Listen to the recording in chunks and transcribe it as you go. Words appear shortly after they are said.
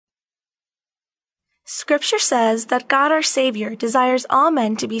Scripture says that God our Savior desires all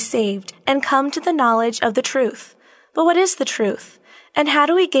men to be saved and come to the knowledge of the truth. But what is the truth? And how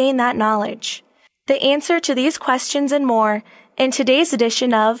do we gain that knowledge? The answer to these questions and more in today's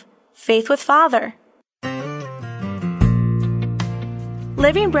edition of Faith with Father.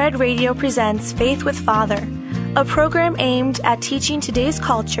 Living Bread Radio presents Faith with Father, a program aimed at teaching today's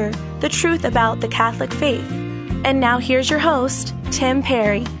culture the truth about the Catholic faith. And now here's your host, Tim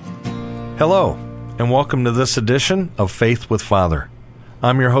Perry. Hello, and welcome to this edition of Faith with Father.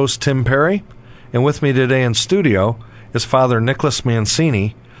 I'm your host, Tim Perry, and with me today in studio is Father Nicholas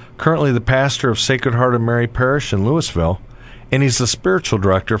Mancini, currently the pastor of Sacred Heart of Mary Parish in Louisville, and he's the spiritual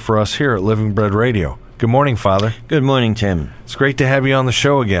director for us here at Living Bread Radio. Good morning, Father. Good morning, Tim. It's great to have you on the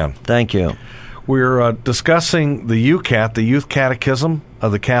show again. Thank you. We're discussing the YOUCAT, the Youth Catechism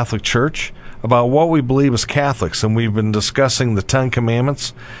of the Catholic Church, about what we believe as Catholics, and we've been discussing the Ten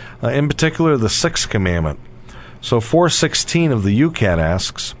Commandments, in particular the Sixth Commandment. So 416 of the YOUCAT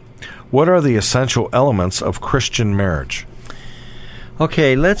asks, what are the essential elements of Christian marriage?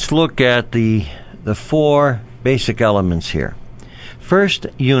 Okay, let's look at the four basic elements here. First,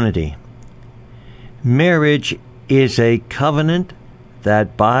 unity. Marriage is a covenant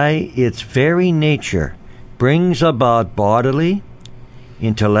that by its very nature brings about bodily,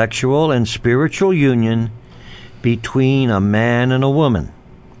 intellectual, and spiritual union between a man and a woman.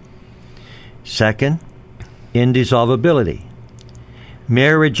 Second, indissolubility.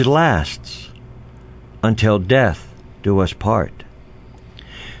 Marriage lasts until death do us part.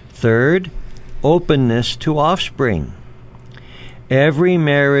 Third, openness to offspring. Every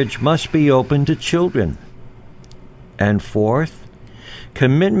marriage must be open to children. And fourth,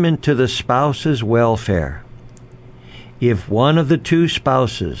 commitment to the spouse's welfare. If one of the two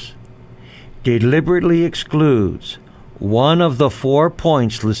spouses deliberately excludes one of the 4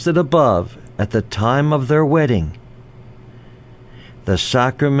 points listed above at the time of their wedding, the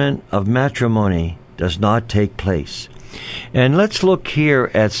sacrament of matrimony does not take place. And let's look here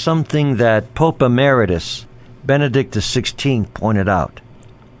at something that Pope Emeritus Benedict XVI pointed out.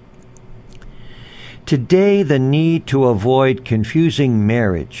 Today, the need to avoid confusing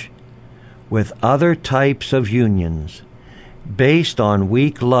marriage with other types of unions based on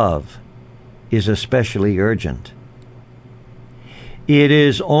weak love is especially urgent. It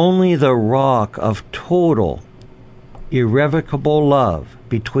is only the rock of total, irrevocable love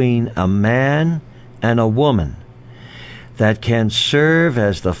between a man and a woman that can serve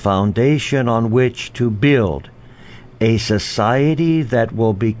as the foundation on which to build a society that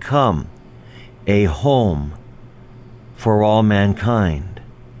will become a home for all mankind.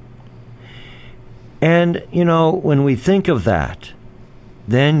 And, when we think of that,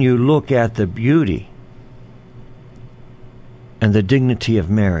 then you look at the beauty and the dignity of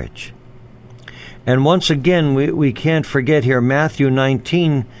marriage. And once again, we can't forget here Matthew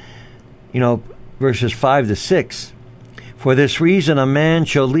 19, verses 5 to 6. For this reason a man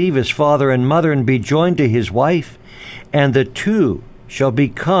shall leave his father and mother and be joined to his wife, and the two shall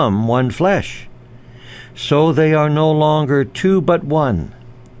become one flesh. So they are no longer two but one.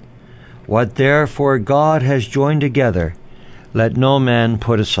 What therefore God has joined together, let no man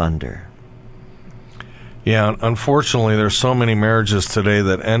put asunder. Yeah, unfortunately, there's so many marriages today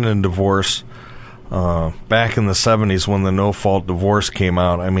that end in divorce. Back in the 70s when the no-fault divorce came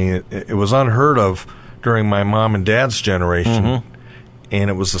out, I mean, it was unheard of during my mom and dad's generation, and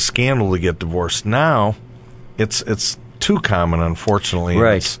it was a scandal to get divorced. Now, it's too common, unfortunately.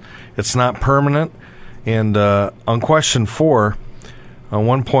 Right. It's not permanent. And on question 4,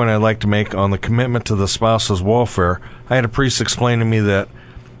 one point I'd like to make on the commitment to the spouse's welfare, I had a priest explain to me that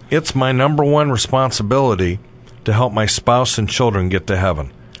it's my number one responsibility to help my spouse and children get to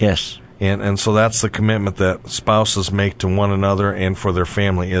heaven. Yes. And so that's the commitment that spouses make to one another and for their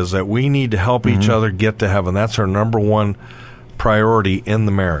family, is that we need to help each other get to heaven. That's our number one priority in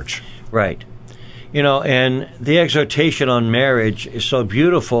the marriage. Right. And the exhortation on marriage is so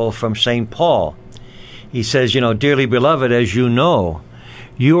beautiful from St. Paul. He says, dearly beloved, as you know,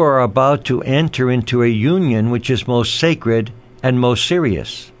 you are about to enter into a union which is most sacred and most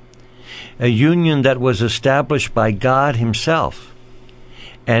serious, a union that was established by God himself.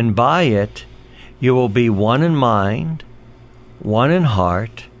 And by it, you will be one in mind, one in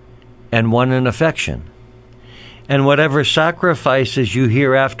heart, and one in affection. And whatever sacrifices you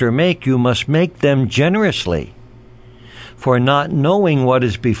hereafter make, you must make them generously. For not knowing what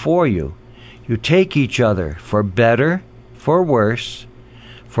is before you, you take each other for better, for worse,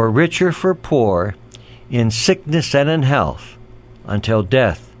 for richer, for poor, in sickness and in health, until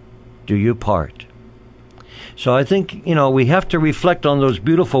death do you part. So I think, we have to reflect on those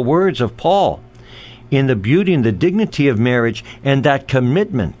beautiful words of Paul in the beauty and the dignity of marriage and that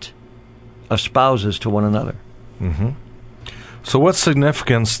commitment of spouses to one another. Mm-hmm. So what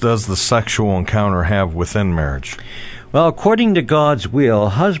significance does the sexual encounter have within marriage? Well, according to God's will,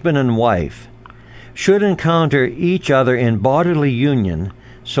 husband and wife should encounter each other in bodily union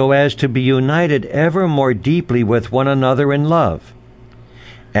so as to be united ever more deeply with one another in love,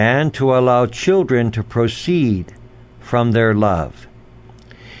 and to allow children to proceed from their love.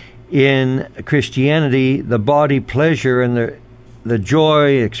 In Christianity, the body pleasure and the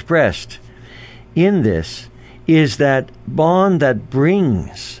joy expressed in this is that bond that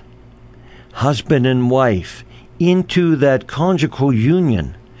brings husband and wife into that conjugal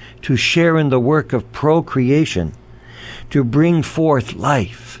union to share in the work of procreation, to bring forth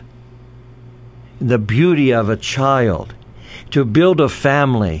life, the beauty of a child, to build a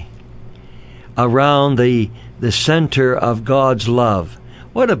family around the center of God's love.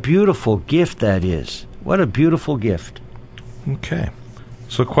 What a beautiful gift that is. What a beautiful gift. Okay.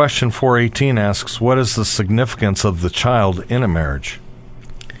 So question 418 asks, what is the significance of the child in a marriage?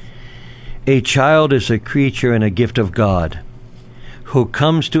 A child is a creature and a gift of God who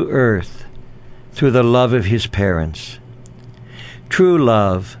comes to earth through the love of his parents. True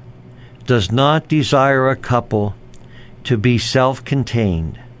love does not desire a couple to be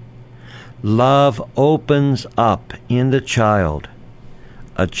self-contained. Love opens up in the child.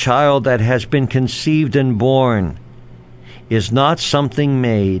 A child that has been conceived and born is not something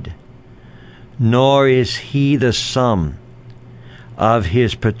made, nor is he the sum of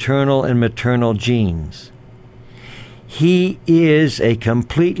his paternal and maternal genes. He is a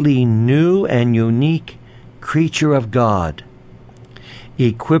completely new and unique creature of God,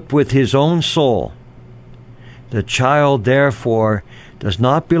 equipped with his own soul. The child, therefore, does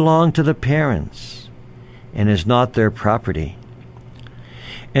not belong to the parents and is not their property.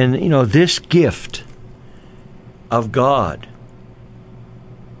 And, this gift of God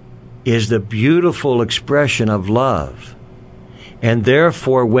is the beautiful expression of love. And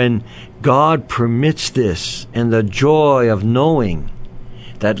therefore, when God permits this and the joy of knowing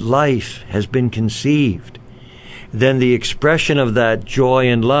that life has been conceived, then the expression of that joy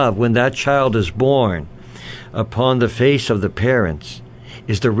and love when that child is born upon the face of the parents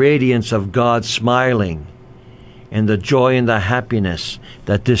is the radiance of God smiling and the joy and the happiness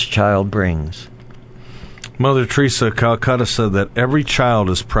that this child brings. Mother Teresa of Calcutta said that every child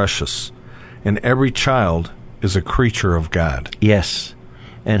is precious, and every child is a creature of God. Yes.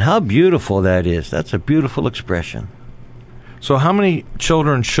 And how beautiful that is. That's a beautiful expression. So how many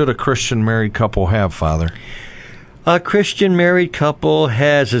children should a Christian married couple have, Father? A Christian married couple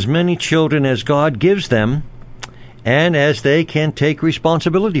has as many children as God gives them and as they can take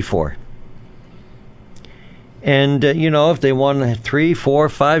responsibility for. And, if they want 3, 4,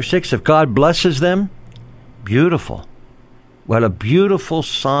 5, 6, if God blesses them, beautiful. What a beautiful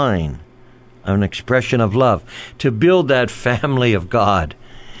sign, an expression of love, to build that family of God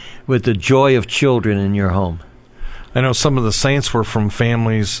with the joy of children in your home. I know some of the saints were from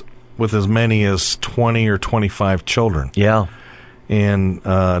families with as many as 20 or 25 children. Yeah. And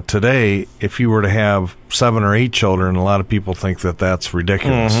today, if you were to have 7 or 8 children, a lot of people think that that's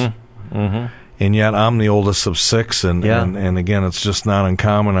ridiculous. Mm-hmm. Mm-hmm. And yet, I'm the oldest of 6, and again, it's just not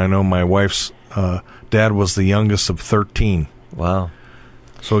uncommon. I know my wife's dad was the youngest of 13. Wow.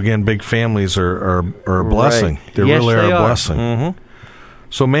 So again, big families are a blessing. Right. They Yes, really they are a are. blessing. Mm-hmm.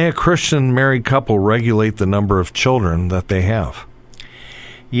 So may a Christian married couple regulate the number of children that they have?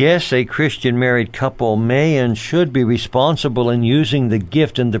 Yes, a Christian married couple may and should be responsible in using the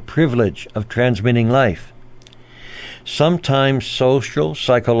gift and the privilege of transmitting life. Sometimes social,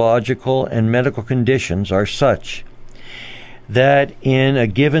 psychological, and medical conditions are such that in a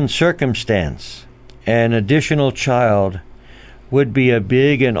given circumstance, an additional child would be a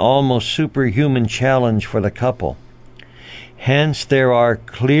big and almost superhuman challenge for the couple. Hence, there are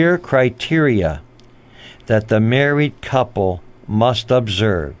clear criteria that the married couple must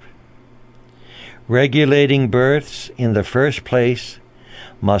observe. Regulating births in the first place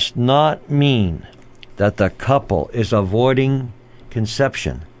must not mean that the couple is avoiding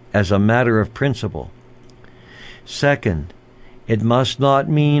conception as a matter of principle. Second, it must not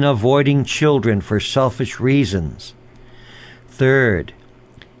mean avoiding children for selfish reasons. Third,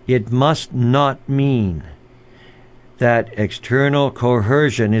 it must not mean that external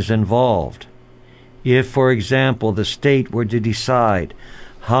coercion is involved. If, for example, the state were to decide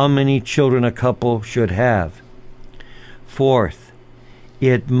how many children a couple should have. Fourth,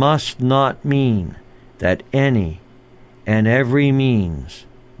 it must not mean that any and every means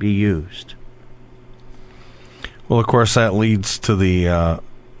be used. Well, of course, that leads to the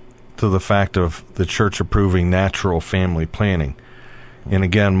to the fact of the church approving natural family planning. And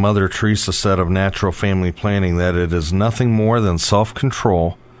again, Mother Teresa said of natural family planning that it is nothing more than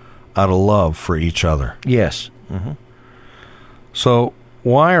self-control out of love for each other. Yes. Mm-hmm. So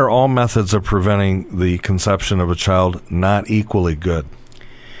why are all methods of preventing the conception of a child not equally good?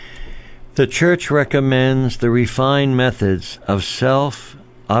 The Church recommends the refined methods of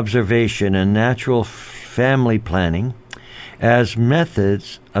self-observation and natural family planning as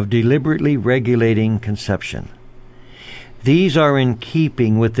methods of deliberately regulating conception. These are in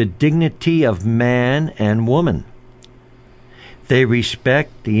keeping with the dignity of man and woman. They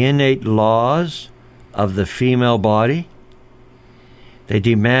respect the innate laws of the female body. They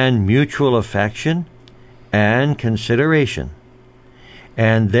demand mutual affection and consideration,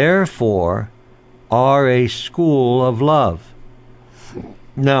 and therefore are a school of love.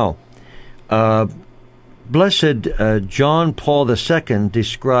 Now, Blessed John Paul II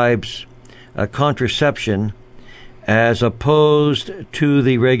describes contraception as opposed to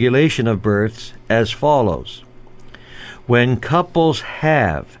the regulation of births as follows. When couples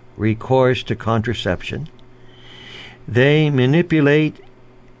have recourse to contraception, they manipulate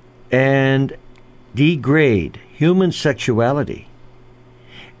and degrade human sexuality,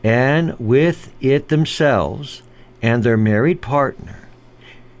 and with it themselves and their married partner,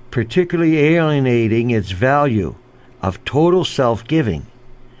 particularly alienating its value of total self-giving.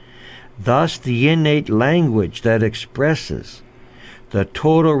 Thus, the innate language that expresses the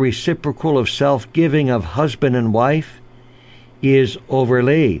total reciprocal of self-giving of husband and wife is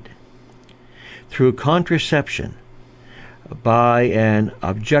overlaid through contraception by an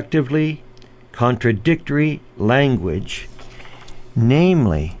objectively contradictory language,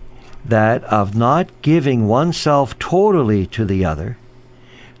 namely that of not giving oneself totally to the other.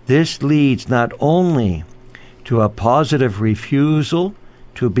 This leads not only to a positive refusal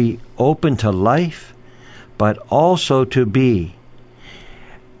to be open to life, but also to be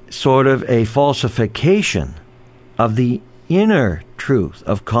sort of a falsification of the inner truth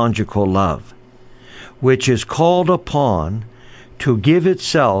of conjugal love, which is called upon to give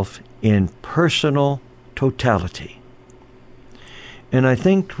itself in personal totality. And I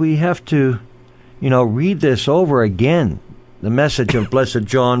think we have to, read this over again, the message of Blessed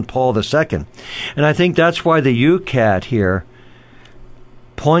John Paul II. And I think that's why the UCAT here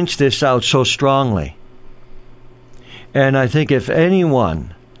points this out so strongly. And I think if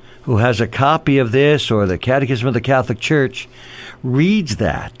anyone who has a copy of this or the Catechism of the Catholic Church reads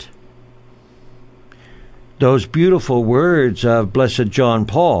that, those beautiful words of Blessed John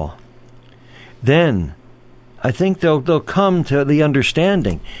Paul, then I think they'll come to the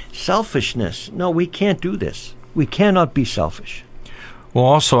understanding. Selfishness. No, we can't do this. We cannot be selfish. Well,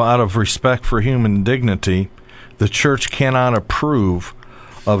 also out of respect for human dignity, the Church cannot approve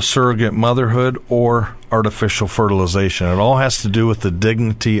of surrogate motherhood or artificial fertilization. It all has to do with the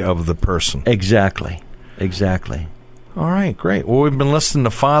dignity of the person. Exactly. All right, great. Well, we've been listening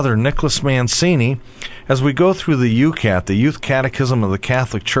to Father Nicholas Mancini as we go through the UCAT, the Youth Catechism of the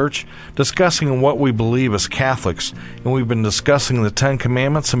Catholic Church, discussing what we believe as Catholics. And we've been discussing the Ten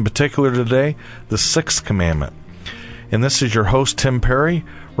Commandments, in particular today, the Sixth Commandment. And this is your host, Tim Perry,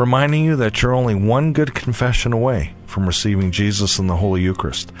 reminding you that you're only one good confession away from receiving Jesus in the Holy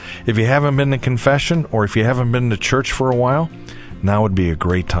Eucharist. If you haven't been to confession, or if you haven't been to church for a while, now would be a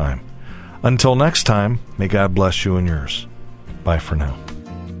great time. Until next time, may God bless you and yours. Bye for now.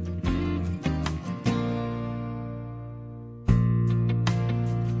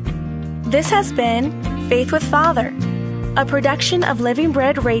 This has been Faith with Father, a production of Living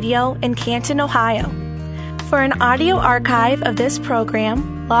Bread Radio in Canton, Ohio. For an audio archive of this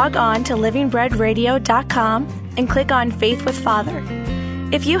program, log on to livingbreadradio.com and click on Faith with Father.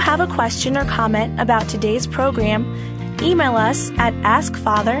 If you have a question or comment about today's program, email us at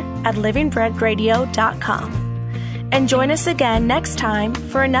askfather@livingbreadradio.com. And join us again next time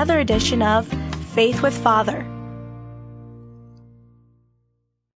for another edition of Faith with Father.